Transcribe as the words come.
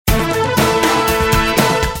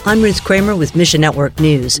I'm Ruth Kramer with Mission Network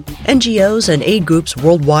News. NGOs and aid groups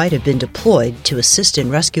worldwide have been deployed to assist in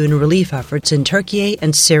rescue and relief efforts in Turkey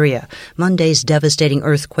and Syria. Monday's devastating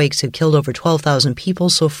earthquakes have killed over 12,000 people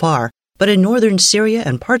so far. But in northern Syria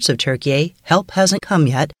and parts of Turkey, help hasn't come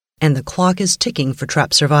yet, and the clock is ticking for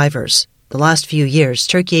trapped survivors. The last few years,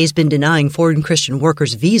 Turkey has been denying foreign Christian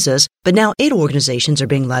workers visas, but now aid organizations are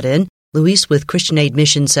being let in. Luis with Christian Aid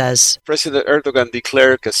Mission says, President Erdogan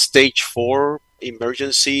declared a stage 4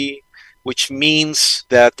 emergency, which means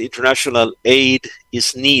that international aid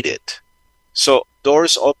is needed. So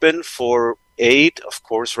doors open for aid, of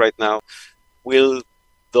course, right now. Will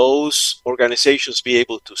those organizations be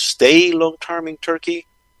able to stay long-term in Turkey?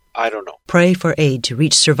 I don't know. Pray for aid to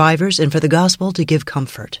reach survivors and for the gospel to give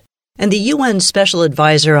comfort. And the UN Special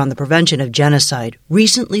Advisor on the Prevention of Genocide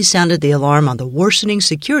recently sounded the alarm on the worsening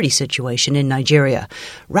security situation in Nigeria.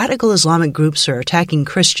 Radical Islamic groups are attacking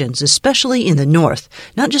Christians, especially in the north,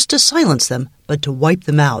 not just to silence them, but to wipe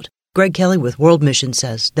them out. Greg Kelly with World Mission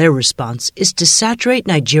says their response is to saturate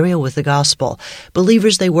Nigeria with the gospel.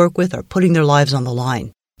 Believers they work with are putting their lives on the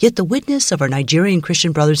line. Yet the witness of our Nigerian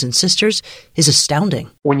Christian brothers and sisters is astounding.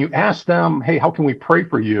 When you ask them, hey, how can we pray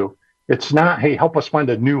for you? It's not, hey, help us find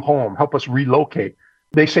a new home, help us relocate.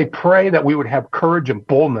 They say, pray that we would have courage and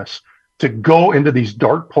boldness to go into these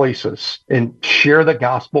dark places and share the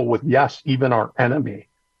gospel with, yes, even our enemy.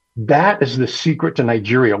 That is the secret to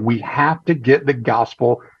Nigeria. We have to get the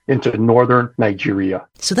gospel into northern Nigeria.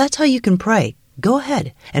 So that's how you can pray. Go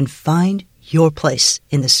ahead and find your place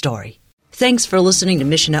in the story. Thanks for listening to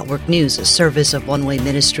Mission Network News, a service of One Way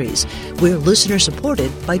Ministries. We're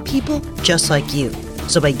listener-supported by people just like you.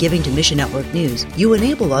 So by giving to Mission Network News, you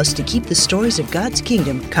enable us to keep the stories of God's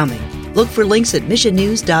kingdom coming. Look for links at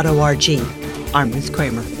missionnews.org. I'm Ruth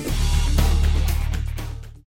Kramer.